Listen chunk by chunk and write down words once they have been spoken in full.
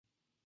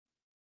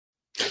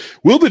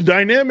Will the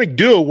dynamic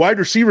duo wide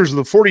receivers of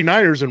the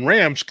 49ers and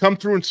Rams come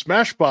through and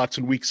smash spots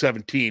in Week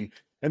 17?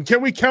 And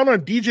can we count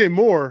on DJ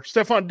Moore,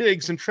 Stefon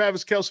Diggs, and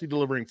Travis Kelce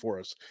delivering for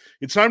us?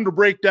 It's time to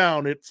break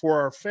down it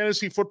for our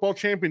Fantasy Football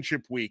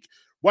Championship Week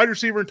wide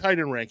receiver and tight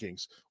end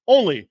rankings,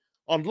 only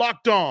on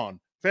Locked On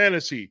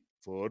Fantasy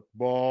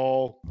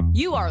Football.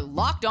 You are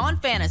Locked On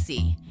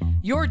Fantasy,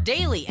 your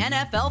daily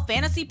NFL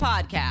fantasy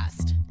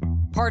podcast.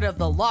 Part of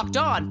the Locked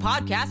On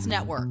Podcast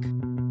Network,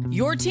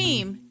 your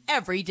team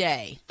every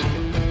day.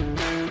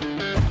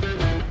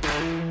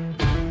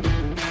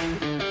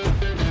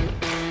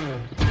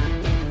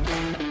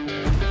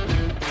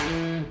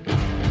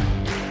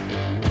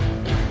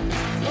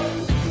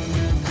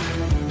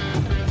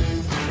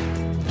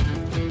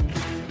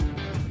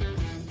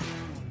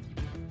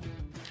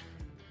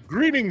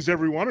 Greetings,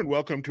 everyone, and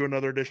welcome to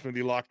another edition of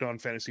the Locked On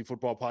Fantasy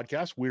Football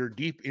Podcast. We're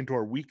deep into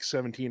our Week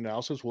 17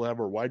 analysis. We'll have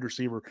our wide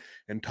receiver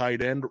and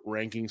tight end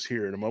rankings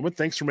here in a moment.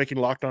 Thanks for making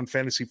Locked On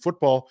Fantasy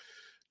Football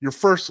your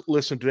first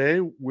listen today.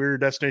 We're your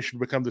destination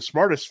to become the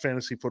smartest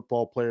fantasy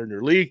football player in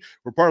your league.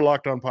 We're part of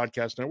Locked On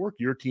Podcast Network,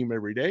 your team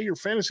every day, your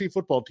fantasy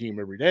football team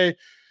every day.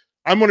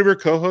 I'm one of your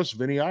co-hosts,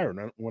 Vinny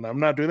Iron. When I'm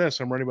not doing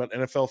this, I'm writing about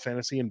NFL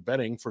fantasy and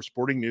betting for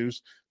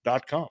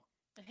sportingnews.com.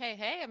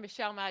 Hey, I'm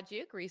Michelle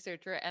Madjuk,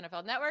 researcher at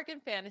NFL Network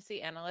and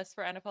fantasy analyst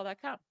for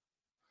NFL.com.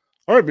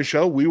 All right,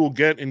 Michelle, we will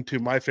get into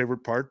my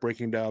favorite part,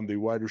 breaking down the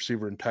wide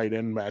receiver and tight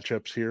end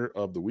matchups here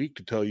of the week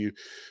to tell you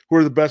who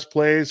are the best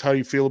plays, how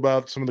you feel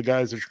about some of the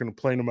guys that you're going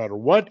to play no matter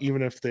what,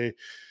 even if they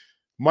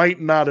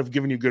might not have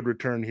given you good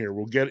return here.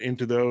 We'll get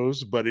into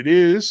those, but it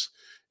is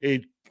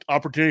an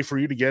opportunity for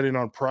you to get in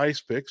on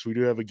Prize Picks. We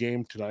do have a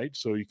game tonight,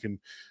 so you can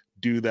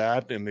do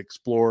that and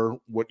explore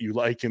what you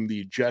like in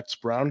the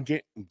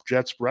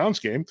Jets-Browns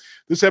game.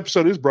 This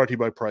episode is brought to you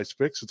by Prize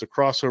Picks. It's a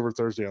crossover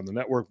Thursday on the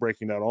network,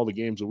 breaking down all the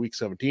games of Week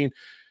 17.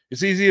 It's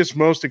the easiest,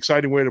 most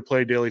exciting way to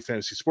play daily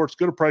fantasy sports.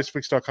 Go to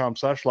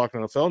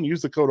prizepicks.com/LockedOnNFL and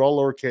use the code all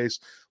lowercase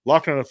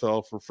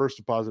LockedOnNFL for first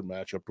deposit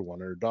match up to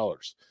 $100.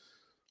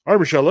 All right,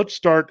 Michelle, let's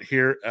start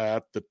here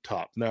at the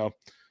top. Now,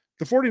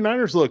 the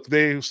 49ers, look,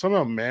 they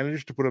somehow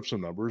managed to put up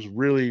some numbers,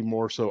 really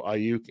more so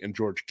Ayuk and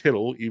George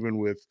Kittle, even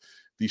with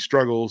the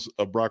struggles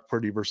of Brock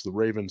Purdy versus the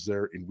Ravens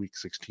there in Week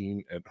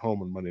 16 at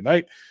home on Monday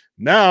night.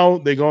 Now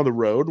they go on the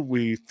road.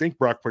 We think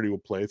Brock Purdy will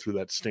play through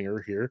that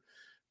stinger here.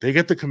 They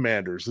get the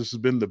Commanders. This has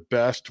been the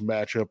best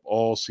matchup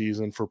all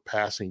season for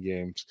passing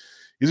games.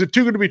 Is it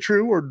too good to be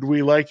true, or do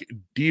we like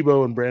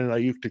Debo and Brandon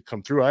Ayuk to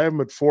come through? I have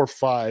them at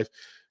 4-5.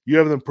 You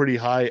have them pretty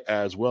high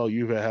as well.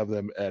 You have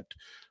them at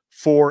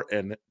 4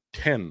 and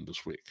 10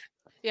 this week.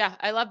 Yeah,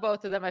 I love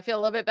both of them. I feel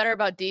a little bit better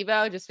about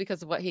Debo just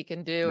because of what he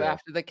can do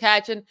after the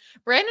catch. And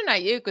Brandon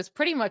Ayuk was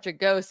pretty much a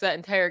ghost that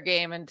entire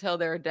game until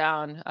they were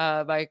down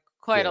by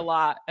quite a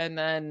lot. And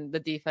then the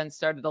defense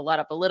started to let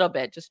up a little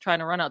bit, just trying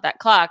to run out that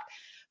clock.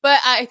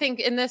 But I think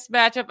in this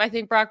matchup, I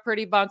think Brock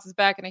Purdy bounces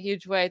back in a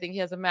huge way. I think he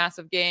has a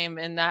massive game,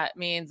 and that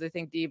means I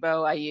think Debo,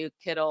 Ayuk,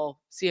 Kittle,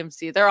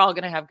 CMC, they're all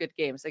going to have good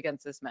games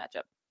against this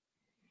matchup.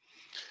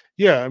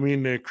 Yeah, I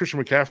mean,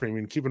 Christian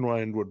McCaffrey, keep in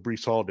mind what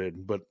Breece Hall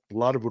did, but a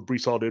lot of what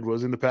Breece Hall did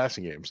was in the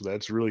passing game. So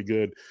that's really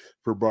good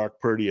for Brock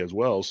Purdy as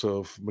well. So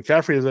if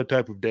McCaffrey has that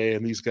type of day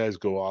and these guys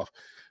go off,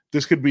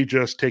 this could be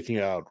just taking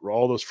out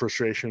all those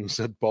frustrations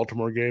that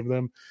Baltimore gave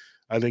them.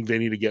 I think they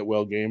need to get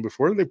well game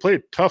before they play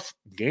a tough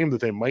game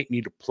that they might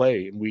need to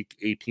play in Week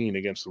 18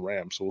 against the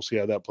Rams. So we'll see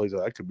how that plays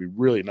out. That could be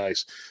really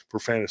nice for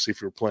fantasy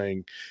if you're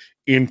playing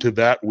into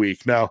that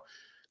week. Now,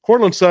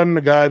 Courtland Sutton,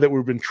 a guy that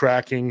we've been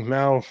tracking.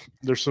 Now,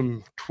 there's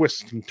some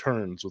twists and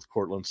turns with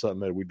Courtland Sutton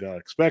that we did not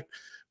expect.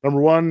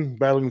 Number one,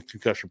 battling the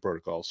concussion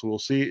protocol. So we'll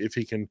see if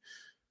he can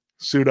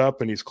suit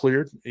up and he's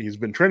cleared. He's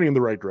been trending in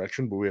the right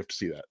direction, but we have to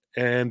see that.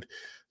 And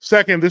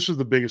second, this was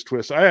the biggest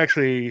twist. I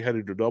actually had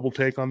to do a double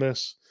take on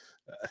this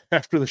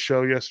after the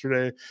show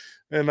yesterday.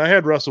 And I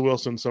had Russell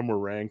Wilson somewhere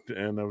ranked,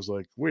 and I was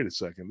like, wait a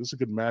second, this is a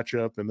good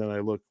matchup. And then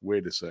I look,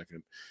 wait a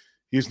second,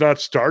 he's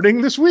not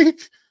starting this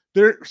week?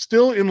 They're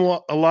still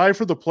alive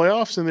for the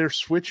playoffs, and they're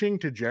switching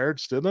to Jarrett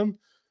Stidham.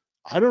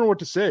 I don't know what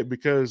to say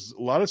because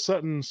a lot of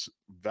Sutton's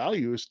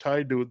value is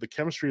tied to the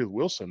chemistry with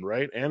Wilson,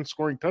 right, and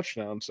scoring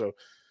touchdowns. So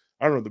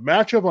I don't know. The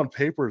matchup on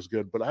paper is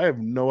good, but I have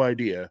no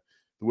idea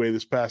the way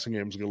this passing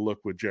game is going to look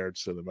with Jarrett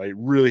Stidham. I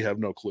really have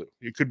no clue.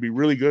 It could be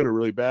really good or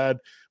really bad.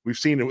 We've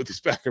seen it with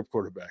these backup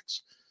quarterbacks.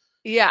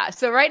 Yeah,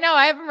 so right now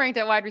I have him ranked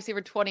at wide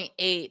receiver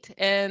 28,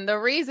 and the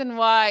reason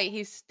why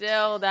he's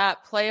still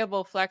that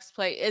playable flex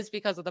play is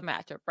because of the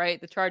matchup,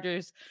 right? The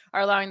Chargers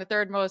are allowing the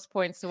third most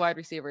points to wide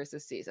receivers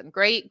this season.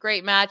 Great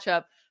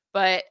matchup,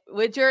 but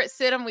with Jarrett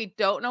Stidham, we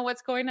don't know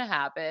what's going to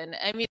happen.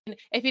 I mean,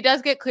 if he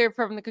does get cleared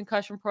from the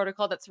concussion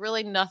protocol, that's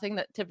really nothing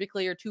that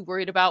typically you're too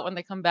worried about when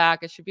they come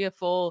back. It should be a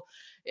full,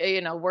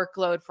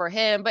 workload for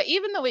him. But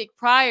even the week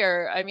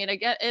prior, I mean,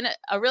 again, in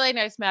a really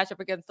nice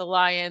matchup against the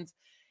Lions,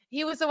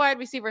 he was a wide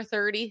receiver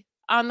 30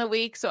 on the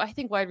week. So I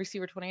think wide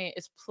receiver 28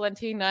 is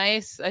plenty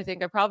nice. I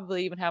think I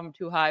probably even have him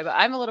too high, but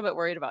I'm a little bit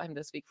worried about him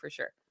this week for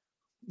sure.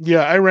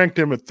 Yeah, I ranked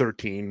him at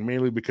 13,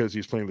 mainly because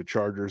he's playing the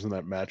Chargers in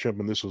that matchup,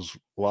 and this was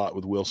a lot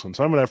with Wilson.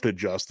 So I'm going to have to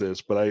adjust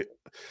this, but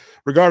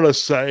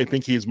regardless, I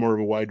think he's more of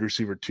a wide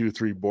receiver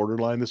 2-3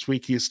 borderline this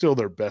week. He is still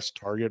their best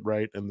target,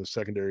 right? And the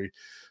secondary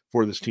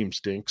for this team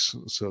stinks.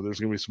 So there's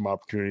going to be some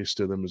opportunities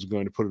to them is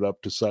going to put it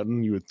up to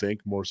Sutton, you would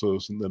think, more so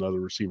than other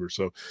receivers.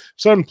 So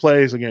Sutton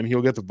plays, again,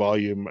 he'll get the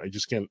volume. I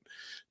just can't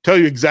tell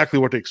you exactly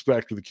what to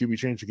expect with the QB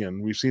change.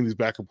 Again, we've seen these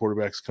backup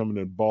quarterbacks come in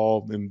and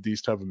ball in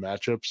these type of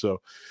matchups.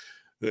 So,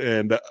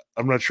 and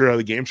I'm not sure how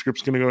the game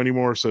script's going to go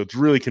anymore. So it's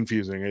really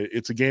confusing.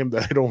 It's a game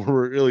that I don't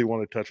really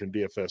want to touch in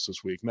DFS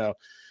this week. Now,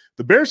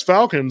 the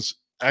Bears-Falcons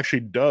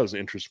actually does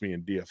interest me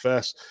in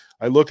DFS.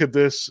 I look at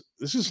this.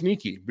 This is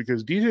sneaky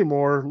because DJ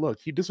Moore, look,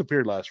 he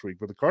disappeared last week,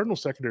 but the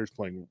Cardinals secondary is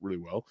playing really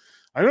well.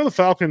 I know the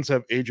Falcons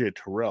have AJ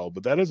Terrell,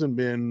 but that hasn't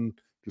been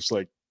just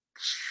like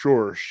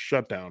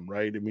shutdown,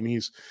 right? I mean,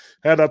 he's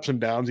had ups and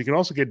downs. You can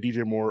also get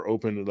DJ Moore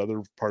open at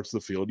other parts of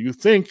the field. You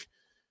think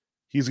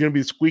he's going to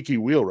be the squeaky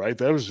wheel, right?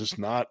 That was just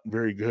not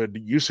very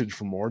good usage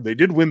for Moore. They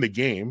did win the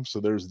game, so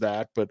there's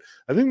that. But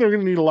I think they're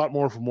going to need a lot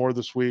more for Moore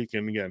this week.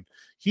 And again,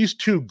 he's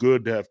too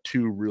good to have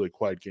two really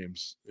quiet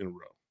games in a row.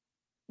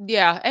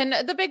 Yeah, and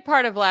the big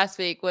part of last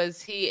week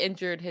was he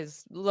injured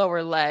his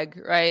lower leg,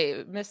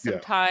 right? Missed some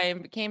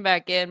time, came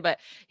back in, but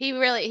he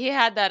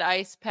had that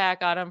ice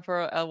pack on him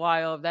for a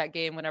while of that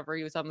game whenever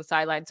he was on the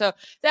sideline. So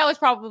that was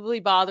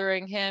probably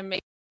bothering him.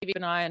 Maybe keep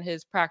an eye on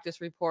his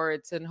practice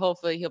reports, and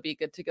hopefully he'll be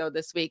good to go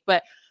this week.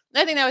 But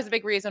I think that was a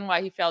big reason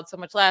why he failed so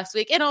much last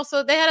week. And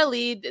also they had a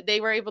lead.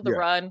 They were able to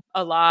run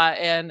a lot,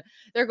 and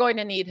they're going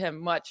to need him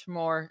much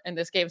more in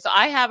this game. So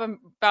I have him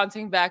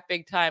bouncing back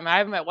big time. I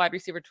have him at wide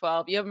receiver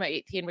 12. You have him at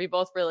 18. We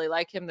both really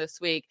like him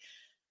this week.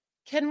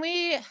 Can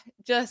we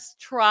just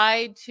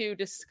try to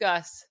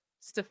discuss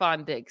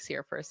Stefon Diggs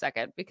here for a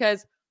second?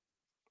 Because,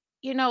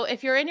 you know,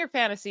 if you're in your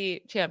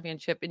fantasy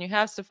championship and you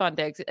have Stefon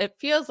Diggs, it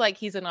feels like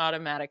he's an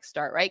automatic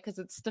start, right? Because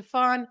it's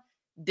Stefon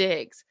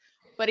Diggs,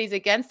 but he's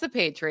against the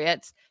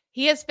Patriots.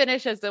 He has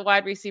finished as the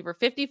wide receiver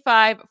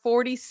 55,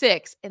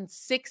 46, and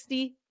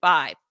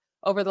 65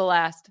 over the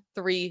last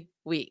 3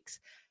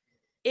 weeks.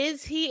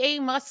 Is he a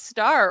must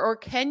start, or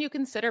can you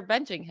consider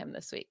benching him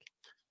this week?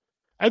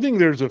 I think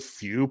there's a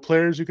few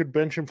players you could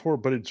bench him for,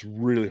 but it's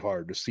really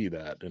hard to see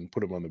that and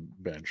put him on the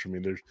bench. I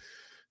mean, there's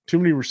too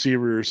many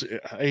receivers.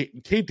 I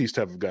hate these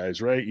type of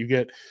guys, right? You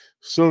get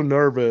so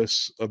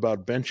nervous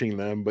about benching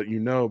them, but you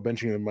know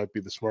benching them might be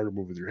the smarter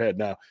move with your head.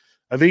 Now,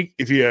 I think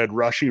if you had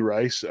Rashee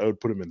Rice, I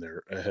would put him in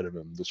there ahead of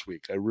him this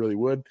week. I really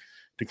would,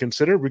 to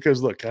consider,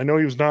 because look, I know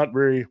he was not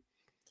very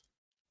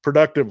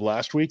productive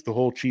last week. The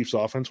whole Chiefs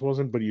offense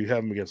wasn't, but you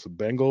have him against the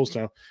Bengals.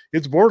 Now,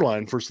 it's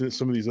borderline for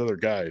some of these other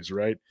guys,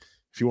 right?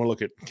 If you want to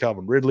look at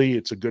Calvin Ridley,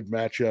 it's a good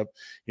matchup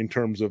in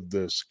terms of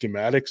the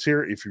schematics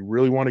here. If you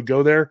really want to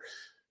go there,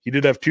 he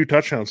did have 2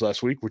 touchdowns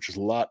last week, which is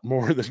a lot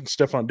more than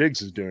Stefon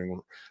Diggs is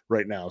doing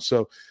right now.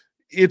 So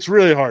it's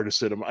really hard to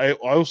sit him.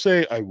 I'll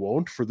say I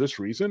won't for this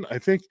reason. I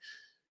think,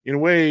 in a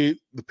way,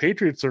 the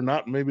Patriots are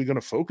not maybe going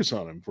to focus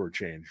on him for a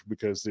change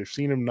because they've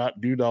seen him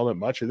not do all that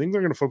much. I think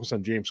they're going to focus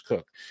on James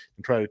Cook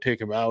and try to take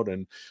him out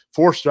and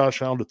force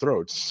Josh Allen to throw.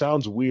 It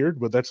sounds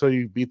weird, but that's how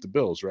you beat the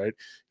Bills, right?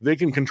 If they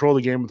can control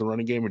the game with the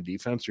running game and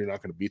defense, you're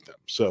not going to beat them.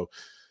 So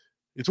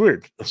it's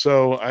weird.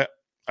 So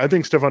I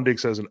think Stefon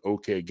Diggs has an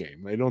okay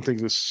game. I don't think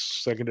this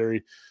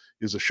secondary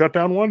is a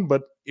shutdown one,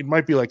 but it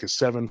might be like a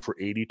 7 for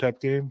 80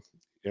 type game.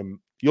 And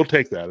you'll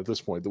take that at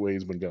this point, the way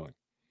he's been going.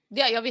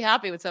 Yeah, you'll be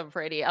happy with 7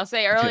 for 80. I'll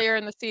say earlier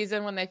in the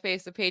season when they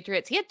faced the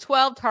Patriots, he had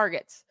 12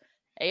 targets.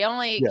 He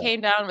only came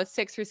down with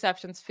 6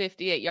 receptions,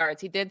 58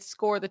 yards. He did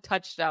score the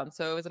touchdown,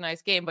 so it was a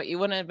nice game, but you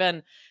wouldn't have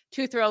been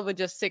too thrilled with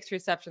just 6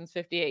 receptions,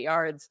 58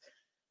 yards.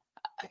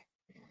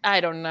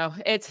 I don't know.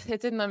 It's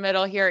in the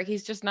middle here.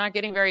 He's just not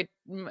getting very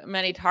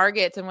many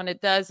targets, and when it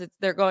does,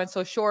 they're going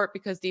so short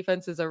because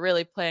defenses are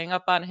really playing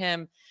up on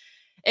him.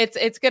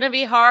 It's going to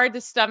be hard to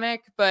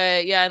stomach,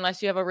 but yeah,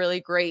 unless you have a really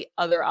great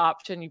other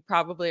option, you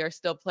probably are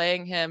still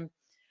playing him.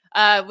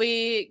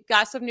 We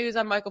got some news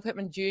on Michael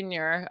Pittman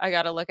Jr. I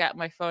got to look at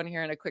my phone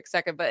here in a quick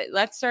second, but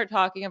let's start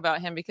talking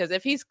about him because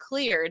if he's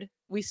cleared,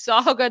 we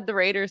saw how good the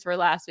Raiders were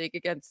last week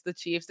against the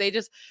Chiefs.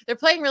 They're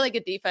playing really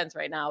good defense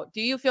right now. Do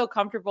you feel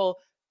comfortable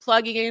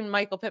plugging in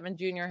Michael Pittman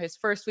Jr. his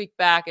first week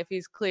back if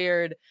he's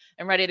cleared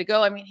and ready to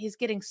go? I mean, he's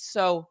getting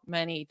so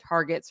many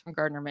targets from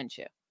Gardner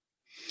Minshew.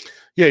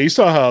 Yeah, you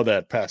saw how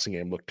that passing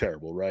game looked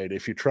terrible, right?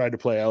 If you tried to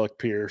play Alec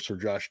Pierce or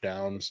Josh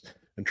Downs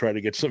and try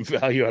to get some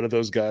value out of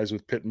those guys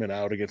with Pittman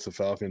out against the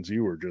Falcons,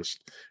 you were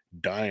just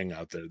dying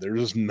out there. There's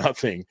just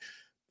nothing.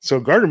 So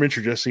Gardner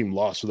Minshew just seemed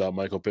lost without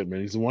Michael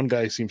Pittman. He's the one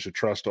guy he seems to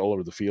trust all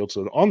over the field.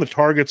 So on the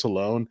targets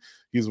alone,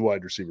 he's a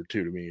wide receiver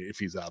 2 to me if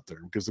he's out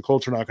there, because the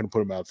Colts are not going to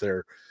put him out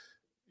there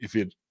if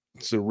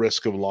it's a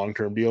risk of a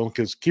long-term deal.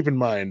 Because keep in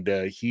mind,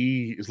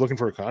 he is looking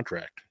for a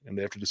contract, and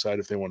they have to decide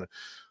if they want to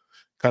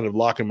kind of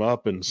lock him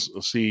up and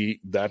see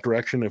that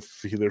direction.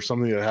 If there's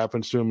something that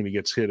happens to him and he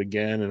gets hit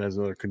again and has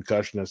another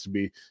concussion, has to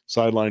be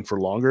sidelined for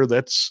longer,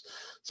 that's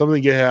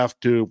something you have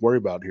to worry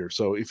about here.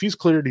 So if he's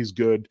cleared, he's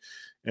good,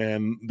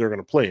 and they're going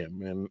to play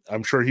him. And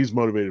I'm sure he's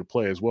motivated to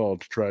play as well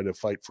to try to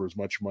fight for as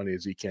much money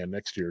as he can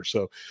next year.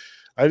 So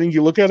I think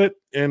you look at it,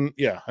 and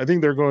yeah, I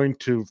think they're going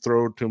to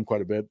throw to him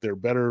quite a bit. They're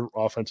better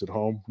offense at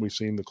home. We've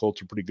seen the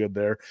Colts are pretty good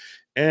there,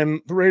 and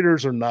the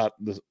Raiders are not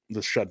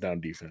the shutdown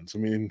defense. I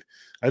mean,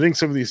 I think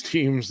some of these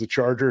teams, the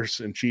Chargers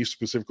and Chiefs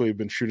specifically, have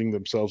been shooting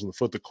themselves in the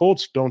foot. The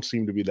Colts don't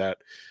seem to be that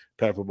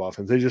type of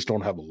offense. They just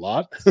don't have a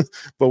lot.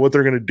 But what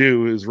they're going to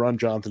do is run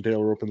Jonathan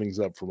Taylor, open things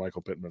up for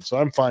Michael Pittman. So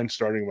I'm fine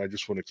starting him. I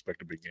just wouldn't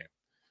expect a big game.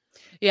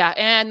 Yeah,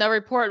 and the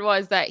report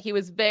was that he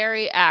was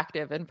very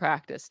active in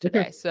practice today.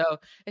 Okay. So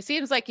it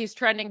seems like he's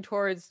trending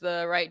towards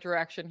the right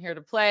direction here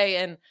to play.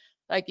 And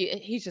like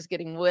he's just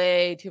getting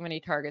way too many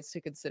targets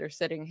to consider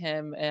sitting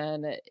him,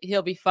 and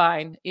he'll be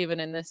fine even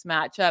in this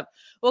matchup.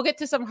 We'll get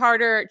to some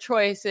harder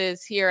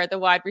choices here at the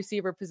wide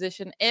receiver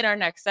position in our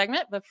next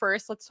segment. But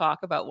first, let's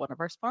talk about one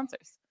of our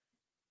sponsors.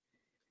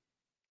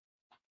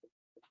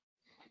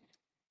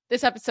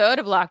 This episode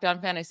of Locked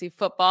On Fantasy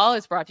Football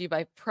is brought to you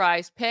by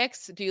Prize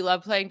Picks. Do you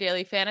love playing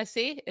daily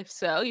fantasy? If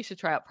so, you should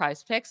try out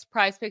Prize Picks.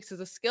 Prize Picks is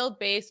a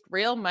skill-based,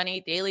 real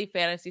money daily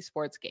fantasy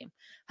sports game.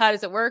 How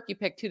does it work? You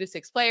pick 2 to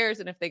 6 players,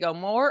 and if they go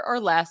more or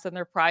less than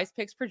their Prize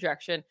Picks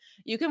projection,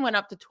 you can win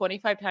up to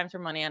 25 times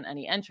your money on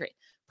any entry.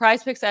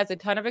 Prize Picks adds a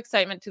ton of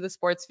excitement to the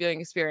sports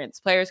viewing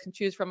experience. Players can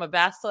choose from a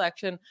vast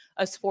selection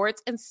of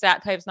sports and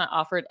stat types not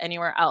offered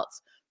anywhere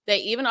else. They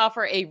even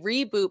offer a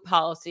reboot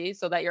policy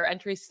so that your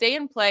entries stay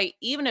in play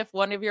even if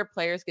one of your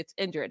players gets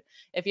injured.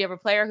 If you have a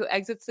player who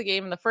exits the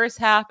game in the first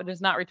half and does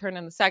not return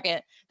in the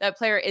second, that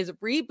player is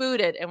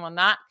rebooted and will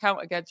not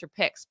count against your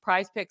picks.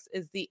 Prize Picks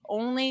is the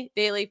only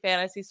daily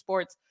fantasy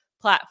sports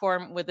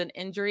platform with an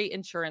injury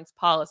insurance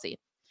policy.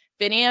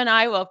 Vinny and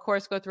I will, of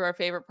course, go through our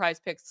favorite Prize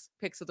picks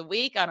of the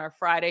week on our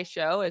Friday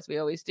show, as we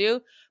always do.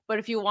 But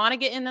if you want to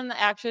get in on the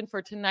action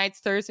for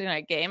tonight's Thursday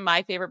night game,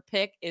 my favorite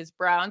pick is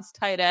Browns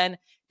tight end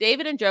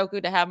David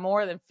Njoku to have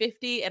more than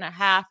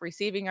 50.5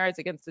 receiving yards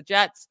against the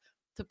Jets.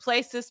 To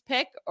place this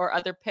pick or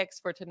other picks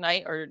for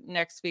tonight or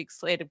next week's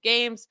slate of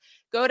games,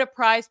 go to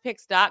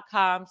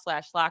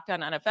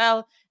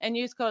prizepicks.com/LockedOnNFL and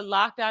use code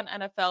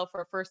LockedOnNFL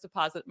for a first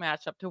deposit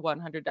match up to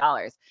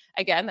 $100.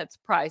 Again, that's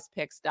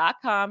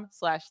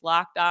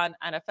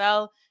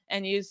prizepicks.com/LockedOnNFL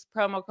and use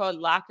promo code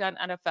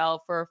LockedOnNFL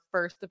for a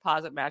first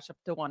deposit match up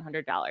to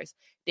 $100.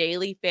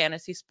 Daily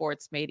fantasy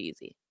sports made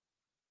easy.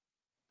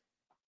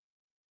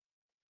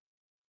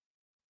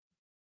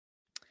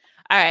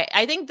 All right.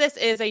 I think this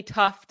is a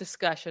tough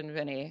discussion,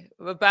 Vinny,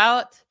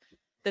 about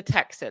the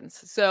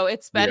Texans. So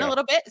it's been a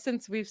little bit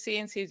since we've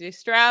seen CJ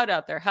Stroud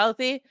out there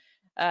healthy.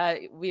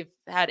 We've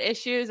had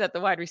issues at the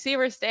wide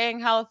receiver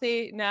staying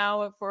healthy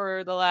now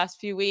for the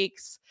last few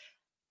weeks.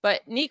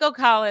 But Nico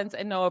Collins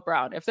and Noah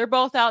Brown, if they're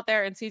both out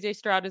there and CJ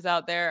Stroud is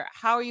out there,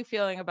 how are you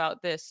feeling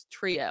about this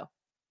trio?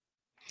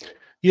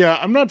 Yeah,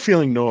 I'm not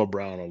feeling Noah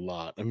Brown a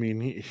lot. I mean,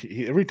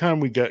 he every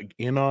time we get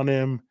in on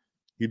him,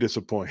 he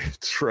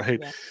disappoints, right?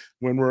 Yeah.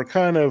 When we're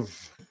kind of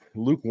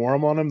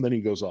lukewarm on him, then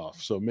he goes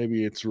off. So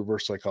maybe it's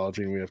reverse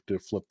psychology and we have to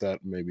flip that.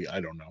 Maybe, I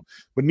don't know.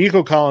 But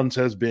Nico Collins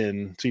has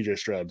been CJ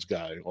Stroud's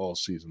guy all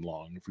season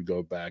long. If we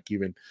go back,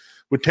 even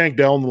with Tank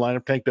Dell in the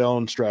lineup, Tank Dell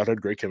and Stroud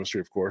had great chemistry,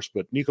 of course,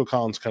 but Nico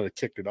Collins kind of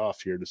kicked it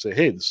off here to say,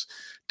 hey, this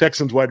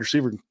Texans wide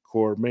receiver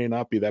core may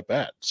not be that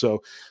bad.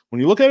 So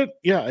when you look at it,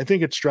 yeah, I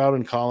think it's Stroud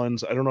and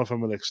Collins. I don't know if I'm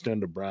going to extend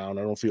to Brown.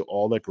 I don't feel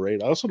all that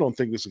great. I also don't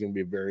think this is going to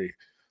be a very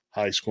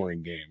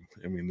high-scoring game.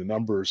 I mean, the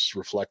numbers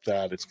reflect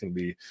that. It's going to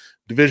be a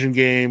division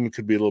game. It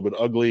could be a little bit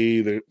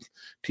ugly. The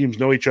teams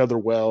know each other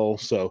well.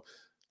 So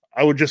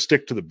I would just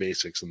stick to the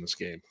basics in this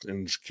game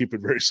and just keep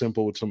it very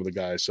simple with some of the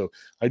guys. So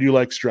I do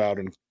like Stroud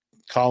and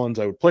Collins.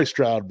 I would play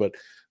Stroud, but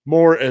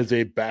more as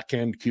a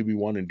back-end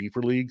QB1 in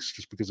deeper leagues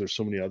just because there's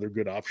so many other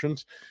good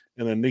options.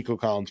 And then Nico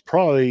Collins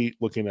probably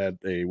looking at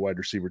a wide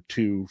receiver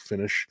 2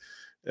 finish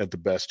at the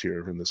best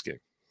here in this game.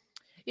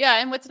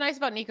 Yeah, and what's nice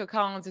about Nico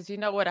Collins is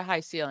what a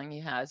high ceiling he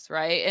has,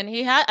 right? And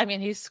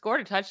he's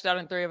scored a touchdown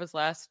in 3 of his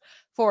last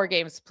 4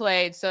 games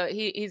played. So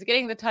he's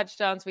getting the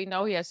touchdowns. We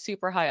know he has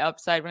super high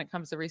upside when it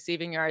comes to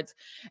receiving yards.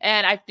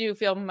 And I do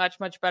feel much,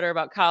 much better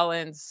about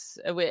Collins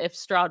if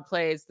Stroud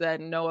plays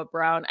than Noah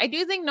Brown. I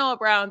do think Noah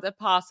Brown's a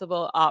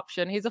possible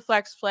option. He's a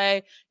flex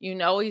play.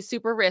 He's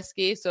super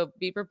risky. So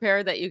be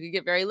prepared that you could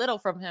get very little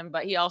from him,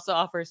 but he also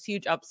offers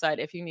huge upside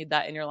if you need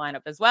that in your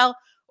lineup as well.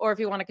 Or if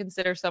you want to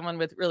consider someone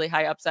with really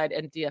high upside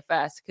and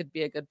DFS, could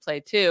be a good play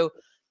too.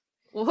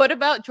 What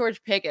about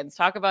George Pickens?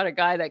 Talk about a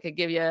guy that could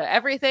give you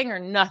everything or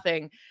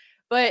nothing.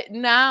 But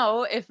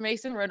now, if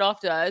Mason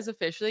Rudolph does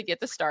officially get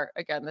the start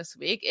again this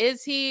week,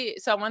 is he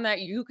someone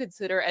that you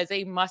consider as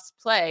a must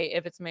play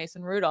if it's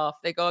Mason Rudolph?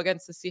 They go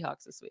against the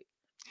Seahawks this week.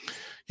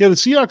 Yeah, the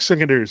Seahawks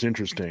secondary is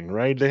interesting,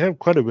 right? They have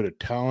quite a bit of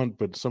talent,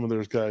 but some of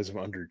those guys have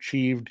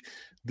underachieved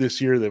this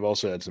year. They've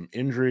also had some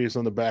injuries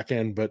on the back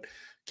end, but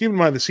keep in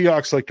mind, the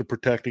Seahawks like to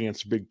protect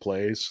against big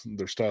plays.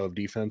 Their style of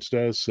defense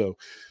does. So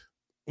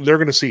they're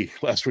going to see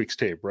last week's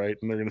tape, right?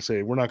 And they're going to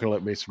say, we're not going to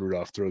let Mason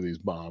Rudolph throw these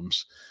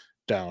bombs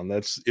down.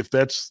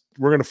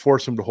 We're going to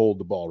force him to hold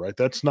the ball, right?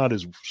 That's not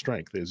his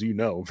strength, as you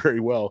know very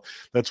well.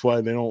 That's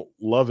why they don't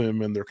love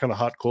him, and they're kind of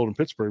hot cold in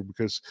Pittsburgh,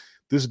 because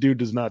this dude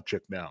does not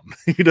check down.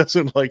 He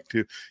doesn't like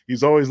to.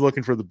 He's always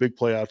looking for the big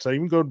play outside.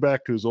 Even going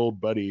back to his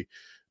old buddy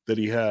that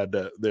he had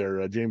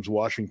there, James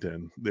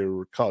Washington. They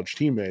were college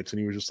teammates, and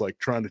he was just like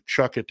trying to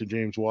chuck it to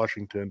James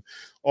Washington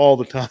all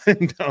the time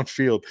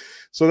downfield.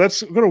 So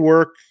that's going to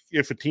work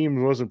if a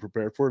team wasn't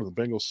prepared for it. The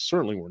Bengals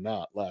certainly were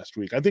not last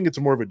week. I think it's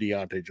more of a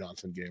Deontay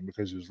Johnson game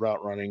because his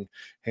route running,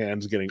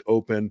 hands getting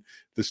open,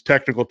 this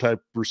technical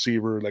type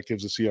receiver that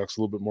gives the Seahawks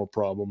a little bit more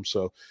problems.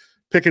 So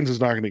Pickens is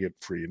not going to get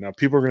free. Now,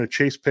 people are going to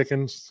chase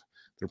Pickens.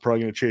 They're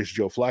probably going to chase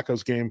Joe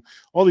Flacco's game,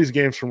 all these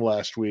games from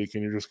last week,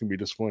 and you're just going to be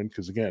disappointed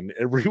because, again,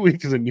 every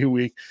week is a new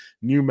week,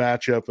 new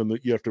matchup, and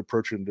you have to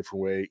approach it in a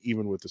different way,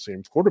 even with the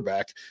same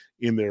quarterback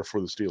in there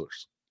for the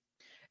Steelers.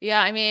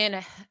 Yeah, I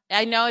mean,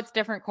 I know it's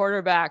different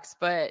quarterbacks,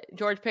 but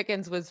George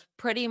Pickens was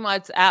pretty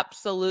much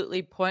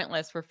absolutely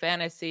pointless for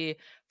fantasy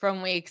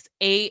from weeks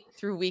 8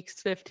 through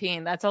weeks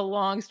 15. That's a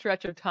long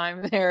stretch of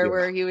time there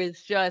where he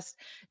was just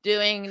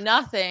doing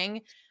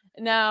nothing.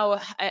 Now,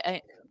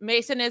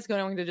 Mason is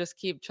going to just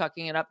keep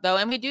chucking it up, though.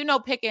 And we do know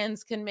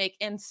Pickens can make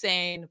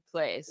insane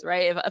plays,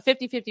 right? If a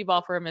 50-50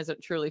 ball for him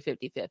isn't truly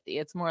 50-50.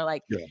 It's more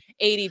like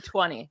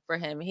 80-20 for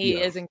him. He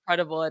is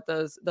incredible at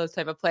those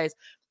type of plays.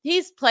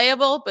 He's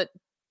playable, but,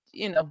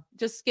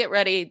 just get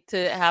ready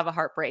to have a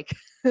heartbreak.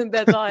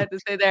 That's all I have to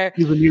say there.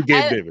 He's a new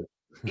Gabe Davis.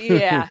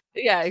 Yeah,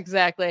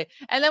 exactly.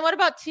 And then what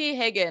about T.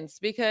 Higgins?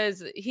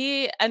 Because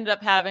he ended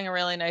up having a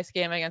really nice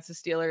game against the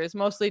Steelers,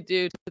 mostly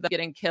due to them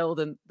getting killed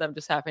and them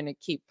just having to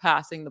keep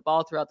passing the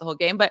ball throughout the whole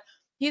game. But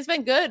he's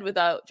been good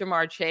without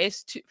Jamar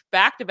Chase,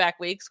 back-to-back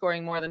weeks,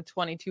 scoring more than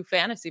 22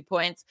 fantasy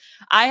points.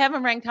 I have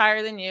him ranked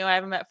higher than you. I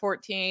have him at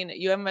 14.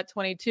 You have him at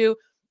 22.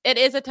 It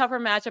is a tougher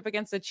matchup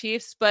against the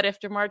Chiefs, but if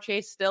Jamar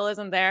Chase still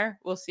isn't there,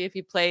 we'll see if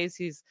he plays.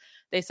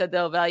 They said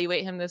they'll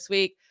evaluate him this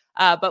week.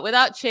 But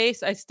without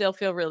Chase, I still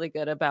feel really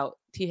good about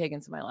T.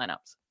 Higgins in my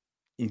lineups.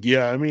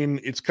 Yeah, I mean,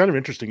 it's kind of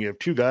interesting. You have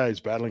two guys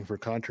battling for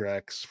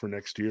contracts for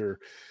next year,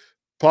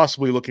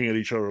 possibly looking at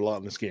each other a lot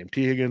in this game.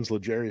 T. Higgins,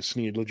 L'Jarius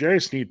Sneed.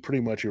 L'Jarius Sneed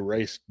pretty much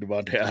erased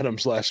Devontae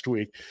Adams last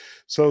week.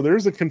 So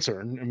there's a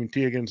concern. I mean,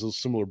 T. Higgins is a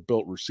similar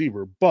built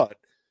receiver, but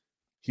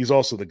he's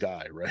also the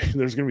guy, right?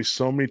 There's going to be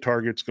so many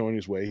targets going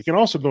his way. He can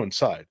also go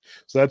inside.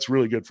 So that's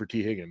really good for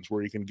T. Higgins,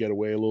 where he can get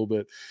away a little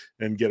bit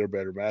and get a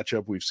better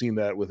matchup. We've seen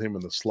that with him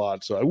in the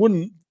slot. So I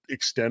wouldn't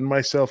extend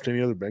myself to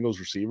any other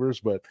Bengals receivers,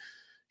 but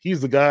he's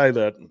the guy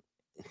that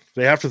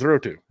they have to throw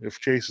to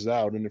if Chase is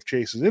out. And if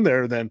Chase is in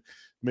there, then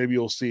maybe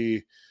you'll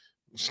see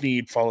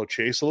Sneed follow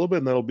Chase a little bit,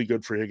 and that'll be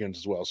good for Higgins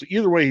as well. So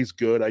either way, he's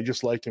good. I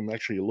just like him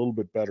actually a little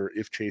bit better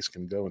if Chase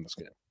can go in this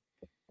game.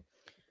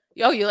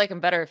 Oh, you like him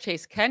better if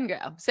Chase can go.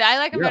 See, I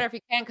like him better if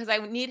he can because I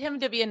need him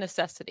to be a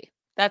necessity.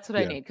 That's what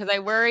I need, because I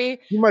worry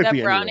that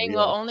Browning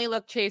will only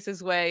look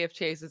Chase's way if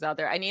Chase is out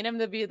there. I need him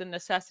to be the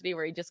necessity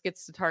where he just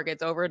gets the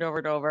targets over and over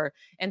and over,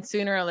 and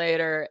sooner or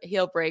later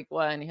he'll break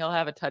one, he'll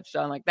have a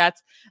touchdown. Like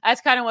that's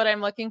kind of what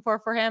I'm looking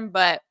for him.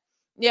 But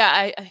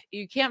yeah,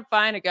 you can't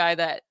find a guy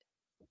that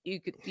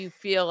you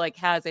feel like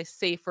has a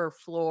safer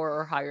floor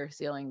or higher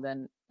ceiling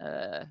than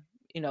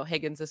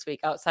Higgins this week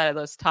outside of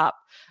those top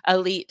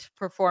elite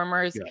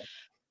performers.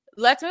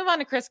 Let's move on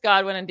to Chris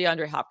Godwin and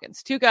DeAndre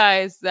Hopkins, two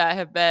guys that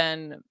have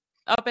been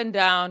up and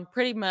down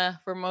pretty meh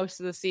for most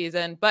of the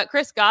season, but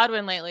Chris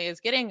Godwin lately is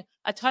getting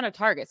a ton of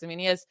targets. I mean,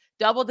 he has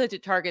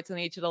double-digit targets in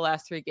each of the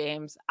last 3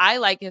 games. I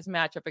like his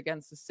matchup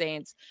against the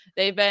Saints.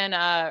 They've been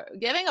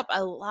giving up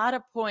a lot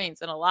of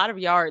points and a lot of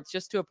yards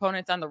just to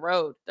opponents on the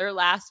road. Their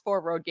last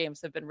 4 road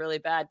games have been really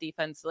bad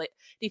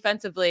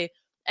defensively.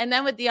 And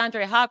then with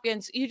DeAndre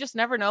Hopkins, you just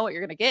never know what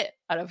you're going to get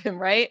out of him,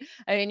 right?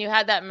 I mean, you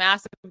had that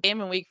massive game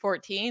in week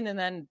 14 and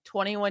then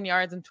 21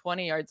 yards and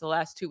 20 yards the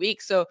last 2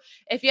 weeks. So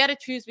if you had to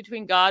choose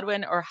between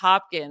Godwin or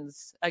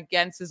Hopkins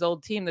against his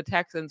old team, the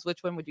Texans,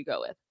 which one would you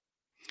go with?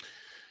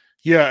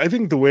 Yeah, I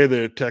think the way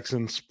the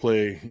Texans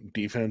play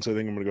defense, I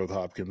think I'm going to go with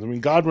Hopkins. I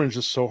mean, Godwin is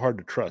just so hard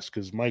to trust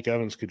because Mike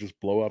Evans could just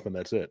blow up and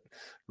that's it,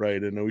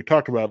 right? And we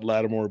talked about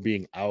Lattimore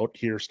being out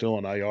here still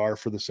on IR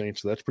for the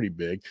Saints, so that's pretty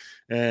big.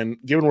 And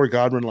given where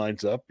Godwin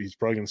lines up, he's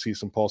probably going to see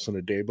some Paulson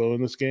Adebo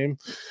in this game.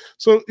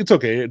 So it's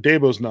okay.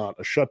 Adebo's not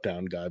a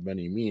shutdown guy by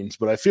any means,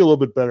 but I feel a little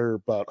bit better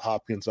about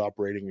Hopkins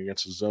operating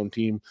against his zone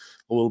team,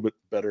 a little bit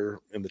better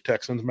in the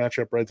Texans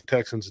matchup, right? The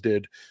Texans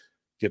did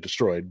get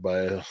destroyed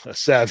by a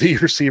savvy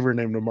receiver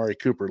named Amari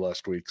Cooper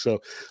last week. So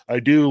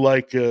I do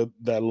like that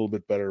a little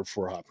bit better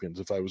for Hopkins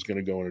if I was going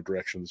to go in a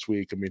direction this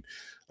week. I mean,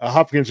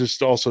 Hopkins is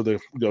also the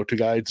go-to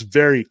guy. It's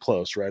very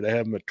close, right? I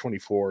have him at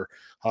 24,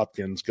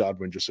 Hopkins,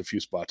 Godwin just a few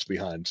spots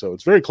behind. So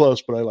it's very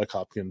close, but I like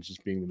Hopkins as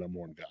being the number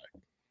one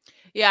guy.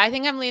 Yeah, I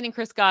think I'm leaning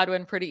Chris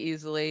Godwin pretty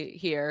easily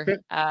here.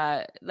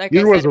 Like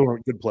he was a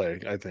good play,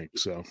 I think.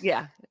 So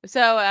yeah.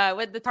 So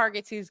with the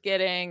targets he's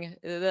getting,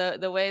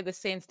 the way the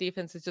Saints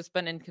defense has just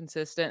been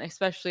inconsistent,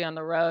 especially on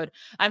the road.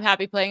 I'm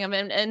happy playing him.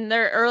 In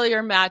their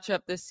earlier matchup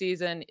this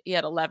season, he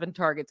had 11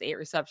 targets, 8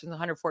 receptions,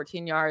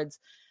 114 yards.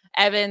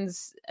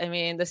 Evans, I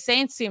mean, the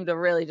Saints seem to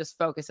really just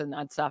focus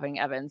on stopping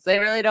Evans. They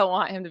really don't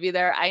want him to be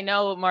there. I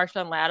know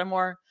Marshawn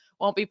Lattimore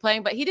won't be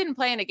playing, but he didn't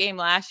play in a game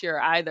last year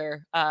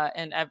either.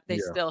 And they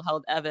still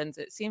held Evans.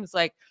 It seems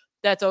like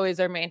that's always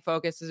their main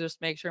focus, is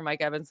just make sure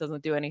Mike Evans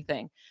doesn't do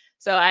anything.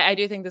 So I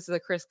do think this is a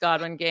Chris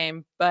Godwin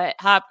game, but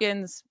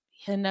Hopkins,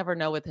 you never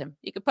know with him.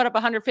 He could put up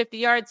 150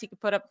 yards. He could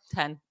put up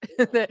 10.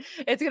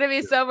 It's going to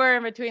be somewhere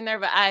in between there,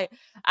 but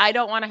I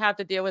don't want to have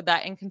to deal with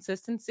that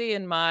inconsistency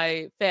in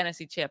my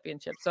fantasy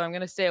championship. So I'm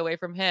going to stay away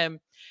from him,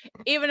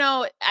 even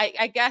though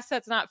I guess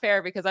that's not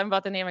fair, because I'm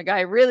about to name a guy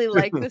I really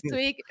like this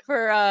week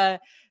for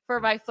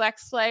my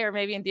flex play, or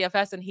maybe in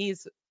DFS, and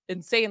he's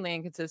insanely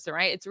inconsistent,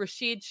 right? It's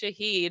Rashid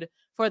Shaheed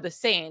for the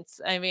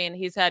Saints. I mean,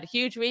 he's had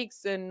huge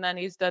weeks and then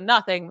he's done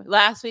nothing.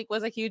 Last week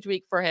was a huge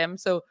week for him.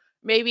 So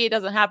maybe it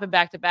doesn't happen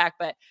back to back,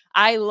 but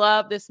I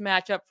love this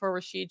matchup for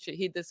Rashid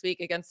Shaheed this week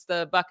against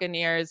the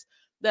Buccaneers.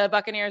 The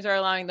Buccaneers are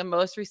allowing the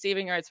most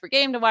receiving yards per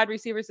game to wide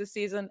receivers this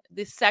season,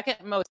 the second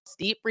most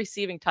deep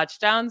receiving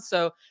touchdowns.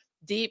 So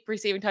deep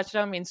receiving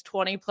touchdown means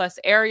 20 plus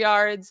air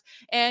yards.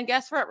 And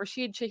guess what?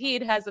 Rashid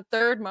Shaheed has the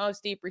third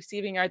most deep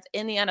receiving yards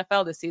in the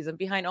NFL this season,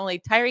 behind only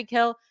Tyreek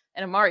Hill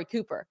and Amari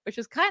Cooper, which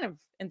is kind of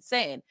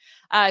insane.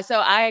 So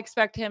I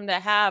expect him to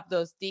have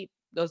those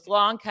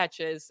long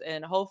catches,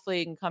 and hopefully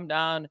he can come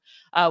down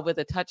with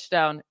a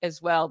touchdown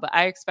as well. But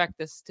I expect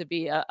this to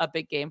be a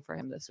big game for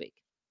him this week.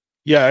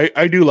 Yeah,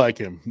 I do like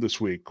him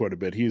this week quite a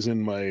bit. He's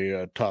in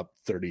my top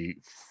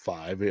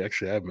 35.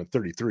 Actually, I have him at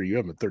 33. You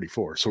have him at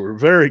 34. So we're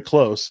very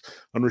close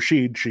on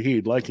Rashid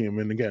Shaheed, like him.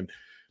 And again,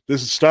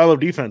 this is style of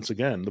defense.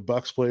 Again, the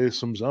Bucs play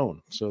some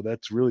zone. So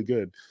that's really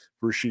good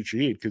for Rashid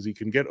Shaheed, because he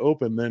can get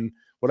open. Then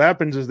what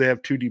happens is they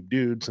have two deep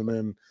dudes, and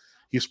then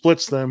he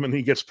splits them and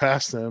he gets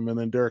past them, and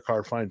then Derek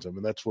Carr finds him.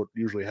 And that's what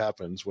usually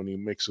happens when he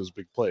makes those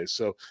big plays.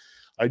 So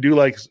I do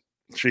like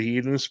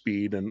Shaheed and his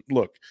speed. And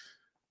look,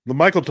 the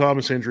Michael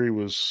Thomas injury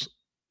was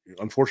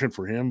unfortunate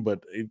for him,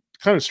 but it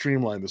kind of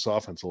streamlined this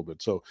offense a little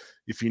bit. So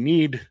if you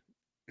need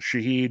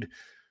Shaheed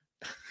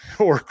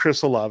or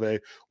Chris Olave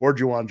or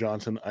Juwan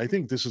Johnson, I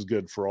think this is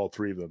good for all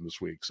three of them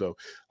this week. So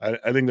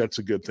I think that's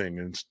a good thing.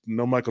 And it's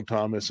no Michael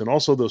Thomas. And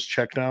also those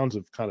checkdowns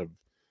have kind of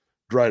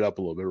dried up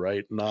a little bit,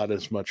 right? Not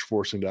as much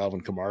forcing to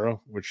Alvin Kamara,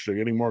 which they're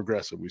getting more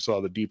aggressive. We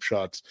saw the deep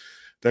shots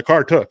that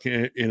Carr took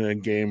in a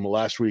game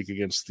last week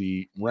against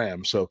the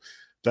Rams. So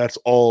that's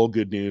all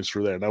good news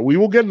for that. Now, we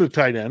will get into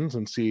tight ends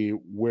and see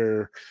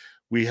where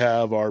we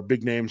have our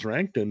big names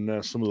ranked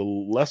and some of the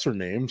lesser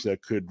names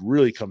that could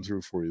really come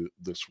through for you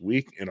this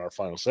week in our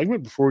final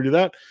segment. Before we do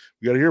that,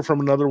 we got to hear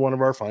from another one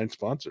of our fine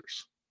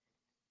sponsors.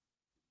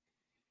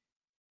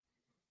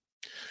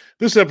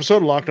 This episode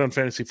of Locked On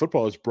Fantasy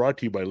Football is brought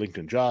to you by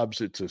LinkedIn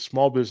Jobs. It's a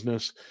small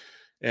business,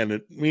 and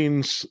it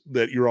means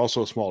that you're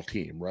also a small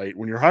team, right?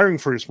 When you're hiring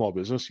for a small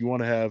business, you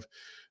want to have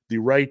the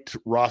right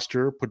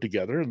roster put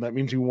together, and that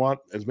means you want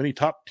as many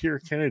top-tier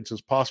candidates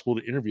as possible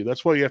to interview.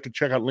 That's why you have to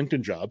check out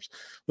LinkedIn Jobs.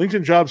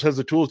 LinkedIn Jobs has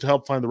the tools to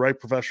help find the right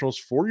professionals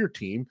for your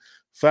team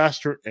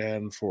faster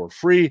and for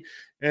free.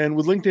 And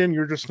with LinkedIn,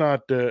 you're just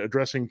not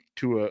addressing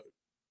to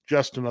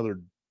just another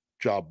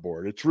job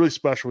board. It's really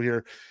special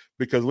here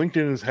because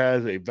LinkedIn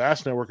has a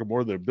vast network of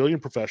more than 1 billion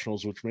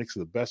professionals, which makes it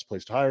the best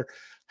place to hire.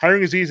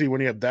 Hiring is easy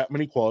when you have that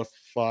many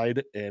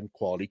qualified and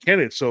quality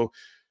candidates. So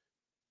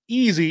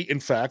easy, in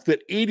fact,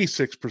 that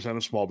 86%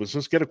 of small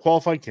business get a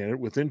qualified candidate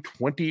within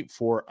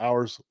 24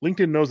 hours.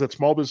 LinkedIn knows that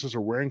small businesses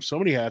are wearing so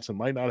many hats and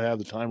might not have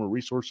the time or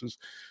resources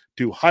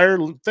to hire.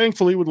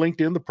 Thankfully, with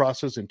LinkedIn, the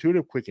process is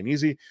intuitive, quick, and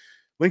easy.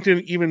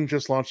 LinkedIn even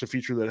just launched a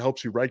feature that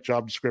helps you write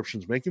job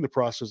descriptions, making the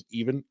process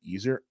even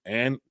easier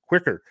and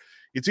quicker.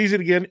 It's easy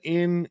to get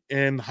in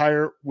and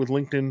hire with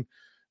LinkedIn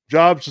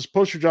Jobs. Just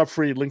post your job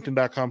free at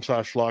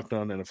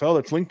linkedin.com/LockedOnNFL.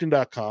 That's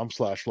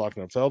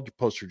linkedin.com/LockedOnNFL to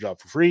post your job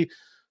for free.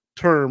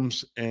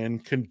 Terms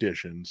and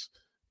conditions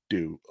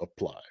do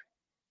apply.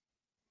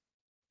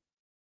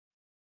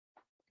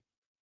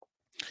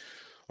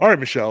 All right,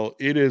 Michelle,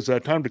 it is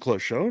time to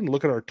close show and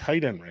look at our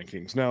tight end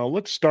rankings. Now,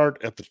 let's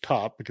start at the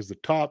top, because the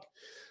top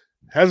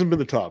hasn't been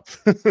the top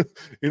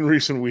in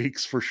recent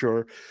weeks for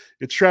sure.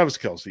 It's Travis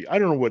Kelce. I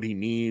don't know what he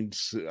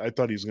needs. I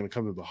thought he was going to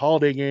come to the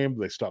holiday game,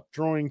 but they stopped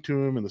throwing to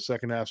him in the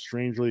second half,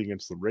 strangely,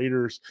 against the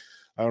Raiders.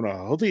 I don't know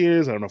how healthy he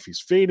is. I don't know if he's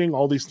fading,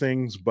 all these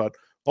things, but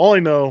all I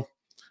know,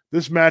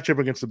 this matchup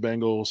against the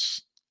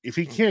Bengals, if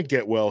he can't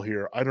get well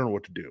here, I don't know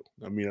what to do.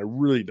 I mean, I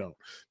really don't,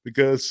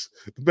 because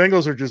the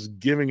Bengals are just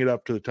giving it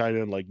up to the tight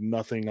end like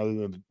nothing other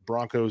than the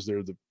Broncos.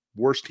 They're the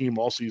worst team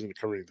all season at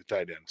covering the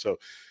tight end. So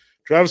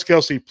Travis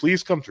Kelce,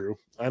 please come through.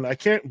 And I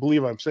can't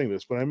believe I'm saying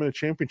this, but I'm in a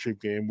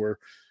championship game where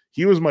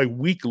he was my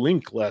weak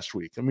link last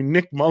week. I mean,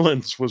 Nick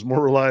Mullins was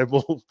more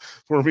reliable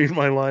for me in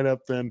my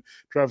lineup than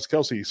Travis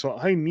Kelce. So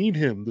I need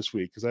him this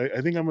week because I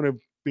think I'm going to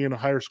be in a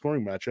higher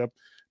scoring matchup.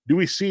 Do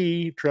we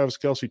see Travis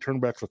Kelce turn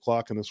back the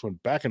clock in this one,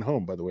 back and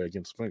home, by the way,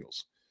 against the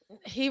Bengals?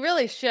 He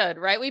really should,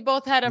 right? We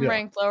both had him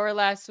ranked lower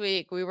last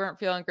week. We weren't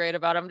feeling great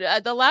about him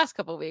the last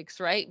couple of weeks,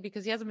 right?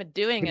 Because he hasn't been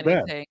doing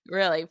anything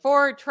really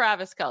for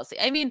Travis Kelce.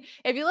 I mean,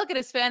 if you look at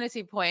his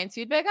fantasy points,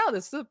 you'd be like, oh,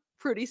 this is a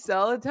pretty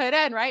solid tight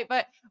end, right?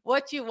 But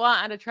what you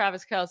want out of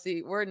Travis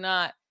Kelce, we're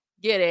not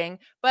getting.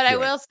 But I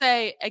will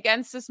say,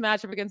 against this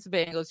matchup against the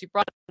Bengals, you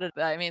brought it up.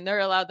 I mean, they're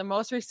allowed the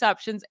most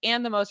receptions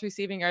and the most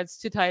receiving yards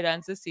to tight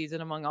ends this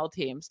season among all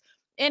teams.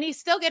 And he's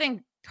still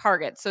getting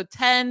targets. So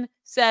 10,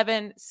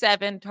 7,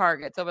 7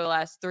 targets over the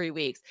last 3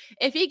 weeks.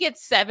 If he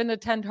gets 7 to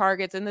 10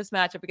 targets in this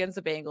matchup against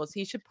the Bengals,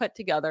 he should put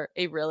together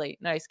a really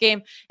nice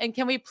game. And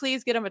can we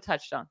please get him a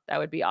touchdown? That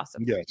would be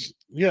awesome. Yes.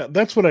 Yeah,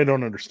 that's what I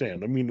don't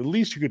understand. I mean, at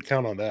least you could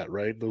count on that,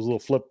 right? Those little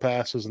flip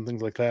passes and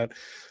things like that.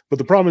 But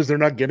the problem is they're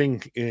not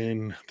getting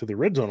into the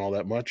red zone all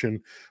that much.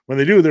 And when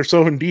they do, they're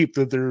so in deep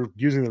that they're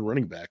using the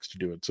running backs to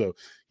do it. So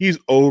he's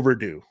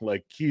overdue.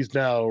 Like, he's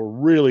now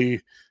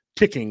really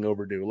ticking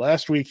overdue.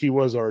 Last week he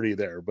was already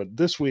there, but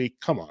this week,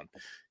 come on.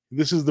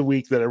 This is the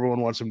week that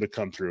everyone wants him to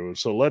come through.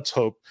 So let's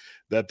hope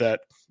that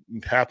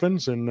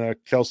happens, and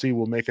Kelce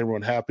will make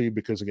everyone happy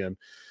because, again,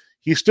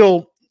 he's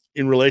still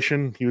in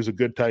relation. He was a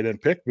good tight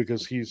end pick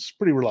because he's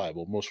pretty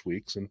reliable most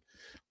weeks. And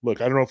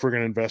look, I don't know if we're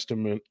going to invest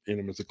in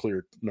him as a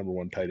clear number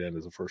one tight end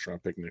as a first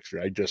round pick next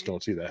year. I just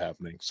don't see that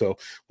happening. So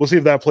we'll see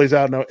if that plays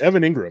out. Now,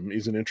 Evan Ingram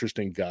is an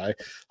interesting guy.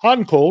 Hot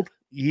and cold.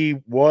 He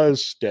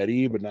was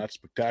steady, but not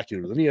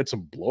spectacular. Then he had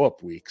some blow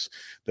up weeks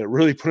that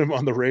really put him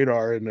on the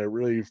radar and that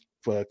really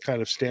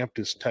kind of stamped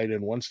his tight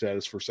end one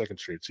status for second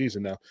straight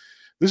season. Now,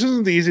 this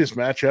isn't the easiest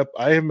matchup.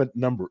 I have him at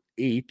number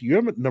 8. You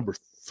have him at number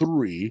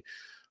 3.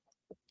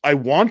 I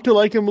want to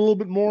like him a little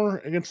bit more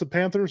against the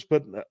Panthers,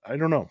 but I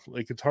don't know.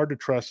 Like, it's hard to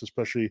trust,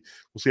 especially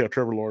we'll see how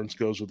Trevor Lawrence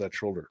goes with that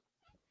shoulder.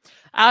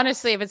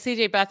 Honestly, if it's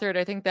CJ Beathard,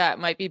 I think that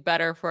might be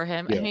better for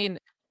him. Yeah. I mean,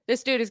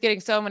 this dude is getting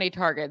so many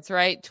targets,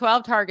 right?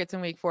 12 targets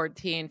in week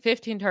 14,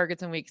 15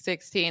 targets in week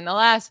 16. The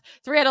last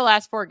 3 out of the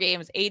last 4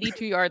 games,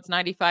 82 yards,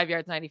 95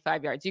 yards,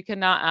 95 yards. You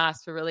cannot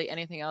ask for really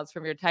anything else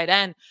from your tight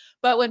end.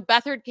 But when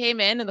Beathard came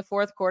in the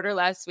fourth quarter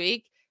last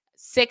week,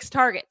 6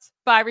 targets,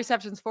 5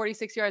 receptions,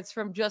 46 yards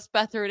from just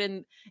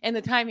Beathard in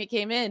the time he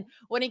came in.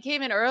 When he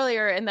came in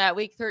earlier in that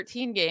week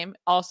 13 game,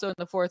 also in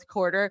the fourth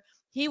quarter,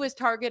 he was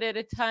targeted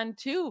a ton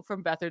too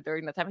from Beathard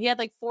during the time. He had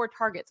like 4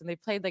 targets and they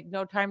played like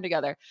no time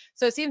together.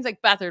 So it seems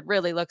like Beathard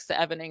really looks to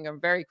Evan Ingram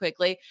very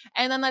quickly.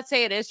 And then let's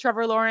say it is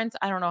Trevor Lawrence.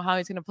 I don't know how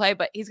he's going to play,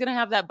 but he's going to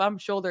have that bum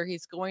shoulder.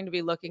 He's going to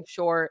be looking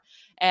short.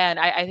 And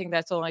I think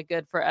that's only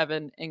good for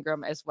Evan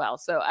Ingram as well.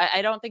 So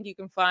I don't think you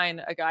can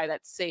find a guy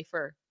that's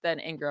safer than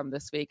Ingram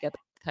this week at the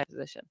tight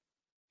position.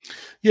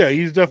 Yeah,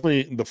 he's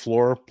definitely the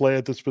floor play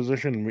at this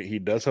position. He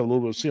does have a little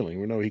bit of ceiling.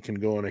 We know he can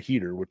go on a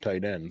heater with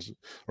tight ends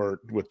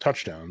or with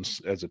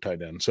touchdowns as a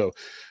tight end. So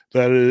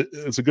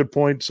it's a good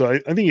point. So I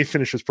think he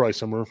finishes probably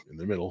somewhere in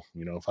the middle.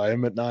 You know, if I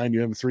am at 9, you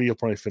have 3, you'll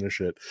probably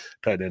finish at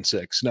tight end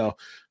 6. Now,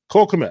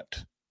 Cole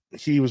Kmet,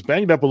 he was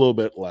banged up a little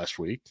bit last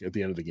week at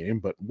the end of the game,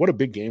 but what a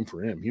big game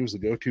for him. He was the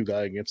go-to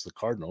guy against the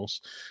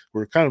Cardinals.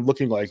 We're kind of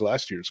looking like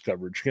last year's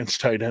coverage against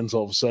tight ends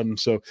all of a sudden.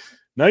 So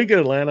now you get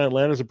Atlanta.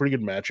 Atlanta's a pretty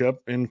good matchup.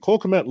 And Cole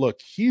Kmet, look,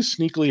 he's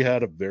sneakily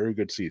had a very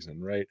good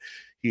season, right?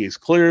 He is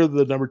clear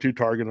the number 2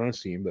 target on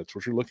his team. That's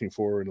what you're looking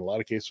for in a lot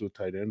of cases with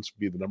tight ends,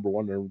 be the number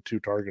 1, number 2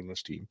 target on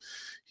his team.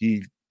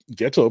 He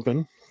gets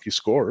open. He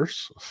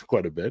scores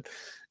quite a bit.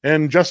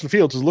 And Justin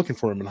Fields is looking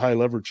for him in high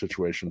leverage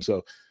situations.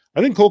 So I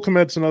think Cole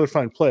Kmet's another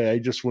fine play. I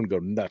just wouldn't go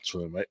nuts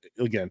with him.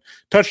 Again,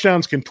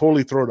 touchdowns can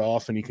totally throw it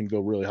off, and he can go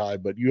really high.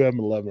 But you have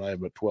him at 11, I have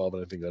him at 12,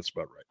 and I think that's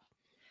about right.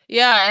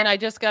 Yeah, and I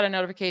just got a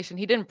notification.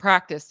 He didn't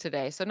practice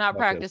today. So not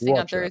practicing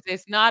on Thursday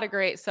is not a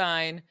great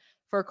sign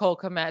for Cole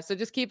Kmet. So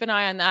just keep an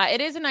eye on that.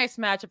 It is a nice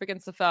matchup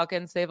against the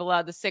Falcons. They've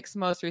allowed the 6th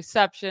most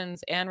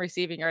receptions and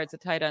receiving yards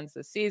at tight ends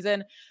this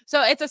season.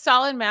 So it's a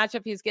solid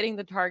matchup. He's getting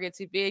the targets.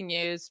 He's being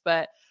used,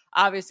 but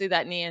obviously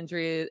that knee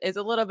injury is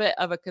a little bit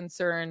of a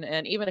concern.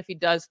 And even if he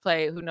does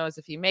play, who knows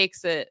if he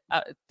makes it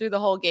through the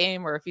whole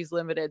game or if he's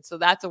limited. So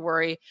that's a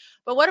worry.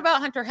 But what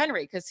about Hunter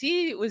Henry? Because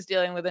he was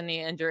dealing with a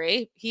knee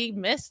injury. He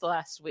missed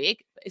last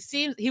week. It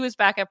seems he was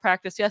back at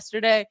practice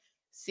yesterday.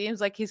 Seems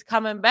like he's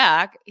coming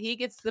back. He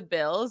gets the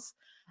Bills.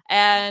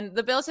 And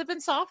the Bills have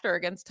been softer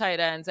against tight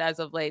ends as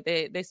of late.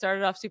 They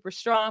started off super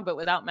strong, but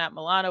without Matt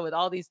Milano, with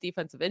all these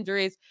defensive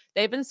injuries,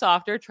 they've been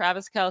softer.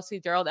 Travis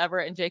Kelce, Gerald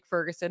Everett, and Jake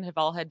Ferguson have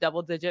all had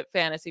double-digit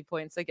fantasy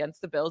points against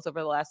the Bills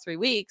over the last 3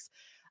 weeks.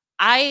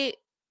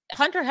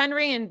 Hunter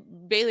Henry and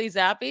Bailey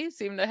Zappi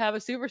seem to have a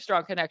super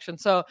strong connection.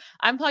 So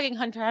I'm plugging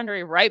Hunter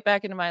Henry right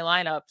back into my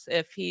lineups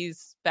if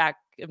he's back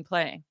and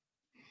playing.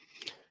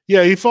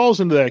 Yeah, he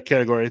falls into that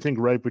category. I think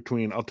right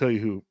between, I'll tell you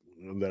who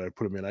that I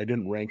put him in. I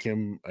didn't rank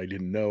him. I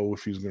didn't know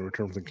if he was going to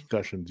return from the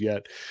concussions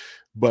yet.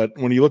 But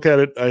when you look at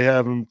it, I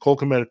have him Cole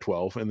Kmet at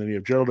 12, and then you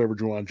have Gerald Everett,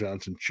 Juwan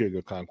Johnson, Chig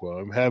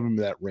Okonkwo. I'm having him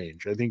in that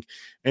range. I think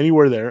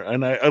anywhere there,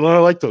 and I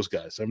like those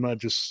guys. I'm not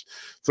just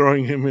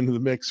throwing him into the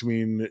mix. I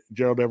mean,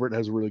 Gerald Everett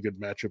has a really good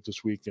matchup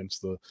this week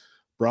against the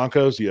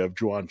Broncos. You have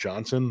Juwan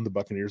Johnson, the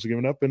Buccaneers are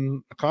giving up,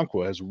 and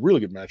Okonkwo has a really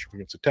good matchup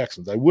against the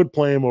Texans. I would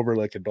play him over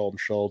like a Dalton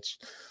Schultz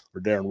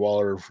or Darren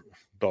Waller,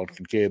 Dalton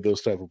Kincaid,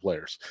 those type of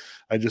players.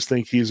 I just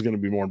think he's going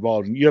to be more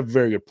involved. And you have a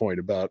very good point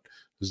about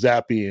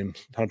Zappy and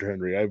Hunter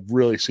Henry. I've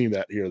really seen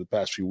that here the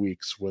past few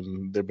weeks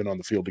when they've been on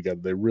the field together.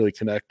 They really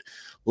connect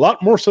a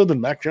lot more so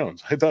than Mac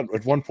Jones. I thought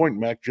at one point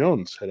Mac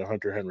Jones had a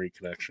Hunter Henry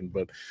connection,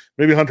 but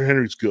maybe Hunter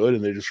Henry's good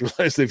and they just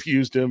realized they've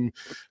used him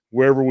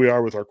wherever we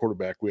are with our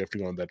quarterback. We have to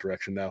go in that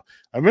direction now.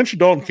 I mentioned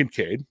Dalton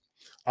Kincaid.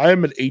 I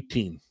am at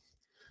 18.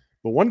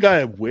 But one guy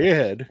I'm way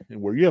ahead,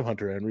 and where you have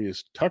Hunter Henry,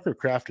 is Tucker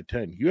Kraft at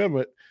 10. You have him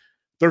at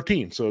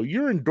 13. So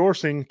you're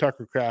endorsing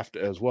Tucker Kraft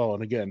as well.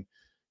 And again,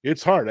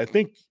 it's hard. I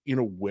think, in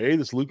a way,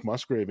 this Luke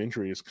Musgrave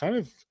injury has kind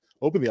of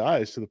opened the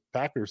eyes to the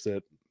Packers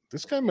that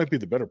this guy might be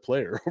the better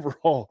player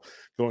overall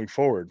going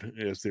forward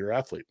as their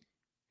athlete.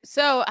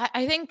 So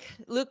I think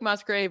Luke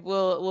Musgrave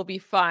will be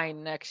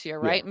fine next year,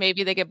 right? Yeah.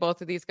 Maybe they get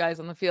both of these guys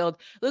on the field.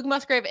 Luke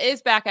Musgrave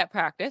is back at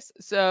practice,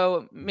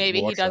 so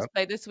maybe he does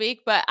play this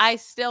week. But I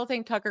still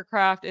think Tucker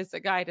Kraft is the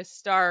guy to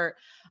start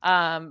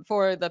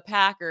for the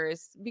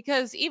Packers,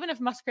 because even if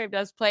Musgrave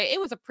does play,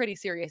 it was a pretty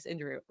serious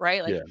injury,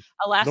 right? Like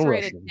a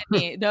lacerated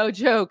kidney, no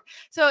joke.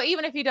 So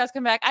even if he does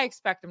come back, I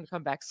expect him to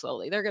come back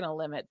slowly. They're going to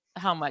limit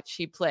how much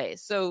he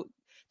plays. So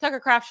Tucker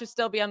Kraft should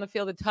still be on the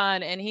field a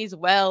ton, and he's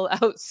well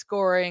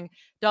outscoring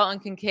Dalton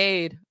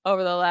Kincaid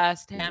over the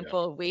last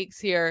handful of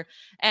weeks here.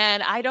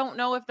 And I don't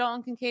know if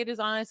Dalton Kincaid is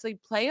honestly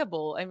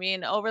playable. I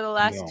mean, over the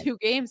last 2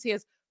 games, he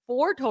has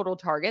 4 total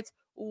targets,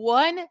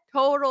 1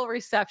 total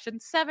reception,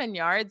 7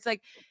 yards.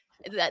 Like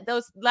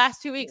those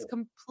last 2 weeks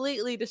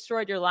completely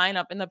destroyed your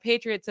lineup. And the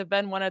Patriots have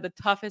been one of the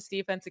toughest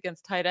defense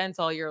against tight ends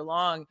all year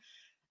long.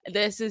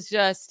 This is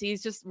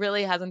he's just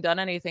really hasn't done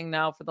anything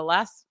now for the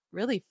last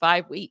really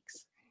 5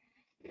 weeks.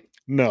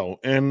 No.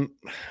 And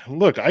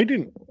look, I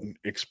didn't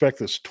expect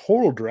this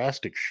total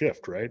drastic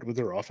shift, right, with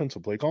their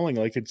offensive play calling.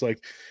 Like, it's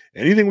like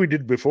anything we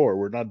did before,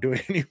 we're not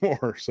doing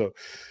anymore. So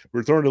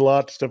we're throwing a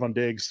lot to Stefon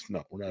Diggs.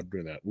 No, we're not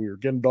doing that. We're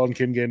getting Dalton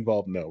Kincaid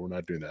involved. No, we're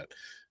not doing that.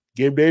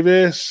 Gabe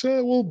Davis,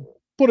 we'll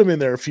put him in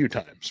there a few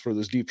times for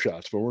those deep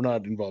shots, but we're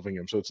not involving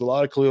him. So it's a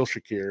lot of Khalil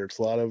Shakir. It's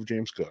a lot of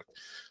James Cook,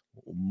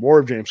 more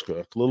of James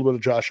Cook, a little bit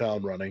of Josh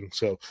Allen running.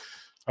 So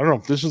I don't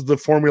know. This is the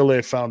formula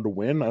they found to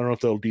win. I don't know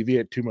if they'll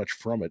deviate too much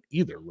from it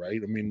either,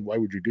 right? I mean, why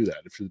would you do that?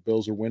 If the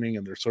Bills are winning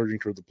and they're surging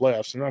toward the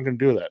playoffs, they're not going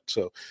to do that.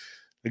 So,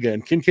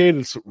 again, Kincaid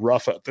is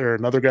rough out there.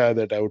 Another guy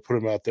that I would put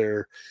him out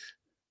there,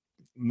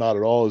 not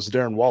at all, is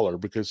Darren Waller,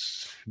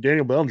 because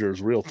Daniel Bellinger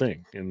is a real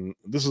thing. And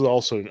this is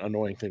also an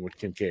annoying thing with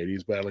Kincaid.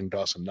 He's battling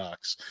Dawson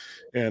Knox.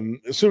 And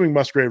assuming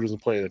Musgrave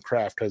doesn't play, that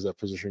Kraft has that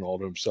position all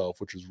to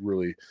himself, which is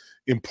really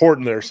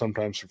important there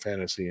sometimes for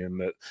fantasy. And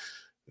that,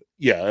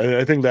 yeah,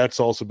 I think that's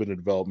also been a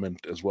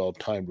development as well,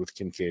 timed with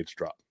Kincaid's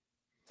drop.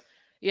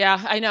 Yeah,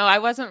 I know. I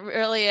wasn't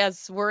really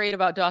as worried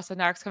about Dawson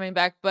Knox coming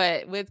back,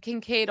 but with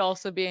Kincaid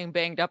also being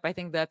banged up, I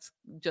think that's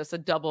just a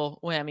double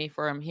whammy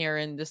for him here.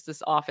 And just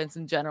this offense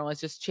in general is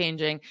just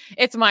changing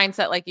its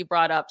mindset, like you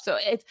brought up. So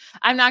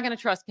I'm not going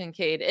to trust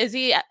Kincaid. Is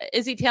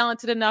he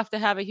talented enough to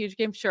have a huge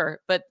game?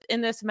 Sure. But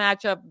in this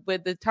matchup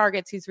with the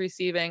targets he's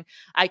receiving,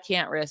 I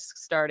can't risk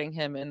starting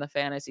him in the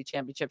fantasy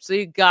championship. So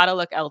you got to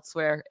look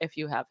elsewhere if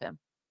you have him.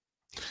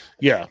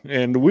 Yeah,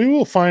 and we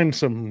will find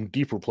some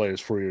deeper plays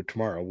for you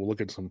tomorrow. We'll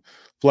look at some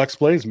flex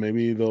plays.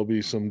 Maybe there'll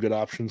be some good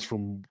options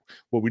from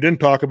what we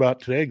didn't talk about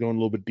today, going a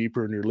little bit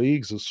deeper in your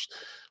leagues, as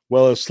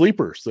well as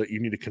sleepers that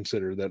you need to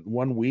consider. That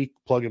 1 week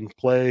plug and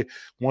play,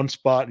 one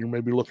spot you're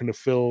maybe looking to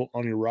fill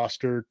on your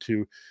roster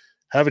to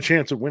have a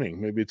chance at winning.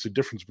 Maybe it's a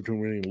difference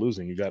between winning and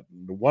losing. You got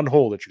the one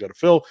hole that you got to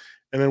fill,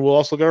 and then we'll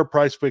also look at our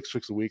prize picks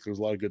of the week. There's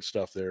a lot of good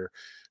stuff there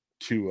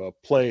to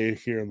play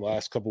here in the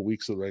last couple of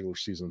weeks of the regular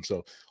season.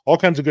 So all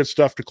kinds of good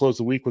stuff to close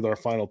the week with our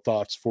final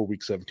thoughts for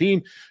week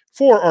 17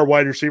 for our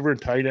wide receiver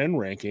and tight end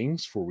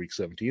rankings for week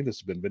 17. This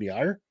has been Vinny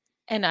Iyer.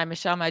 And I'm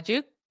Michelle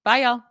Majuk.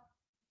 Bye, y'all.